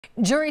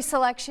Jury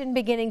selection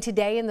beginning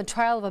today in the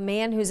trial of a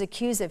man who's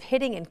accused of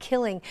hitting and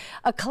killing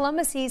a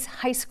Columbus East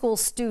high school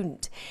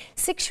student.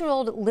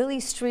 6-year-old Lily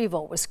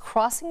Streeval was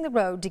crossing the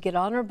road to get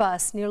on her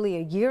bus nearly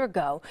a year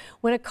ago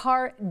when a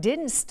car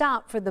didn't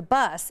stop for the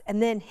bus and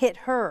then hit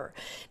her.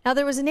 Now,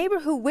 there was a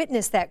neighbor who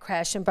witnessed that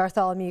crash in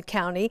Bartholomew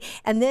County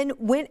and then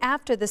went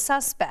after the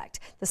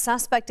suspect. The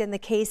suspect in the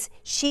case,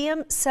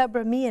 Shyam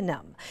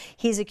Subramaniam.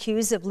 He's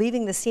accused of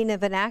leaving the scene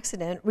of an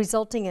accident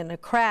resulting in a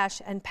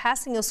crash and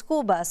passing a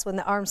school bus when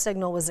the armed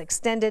signal was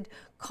extended,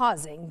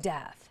 causing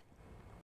death.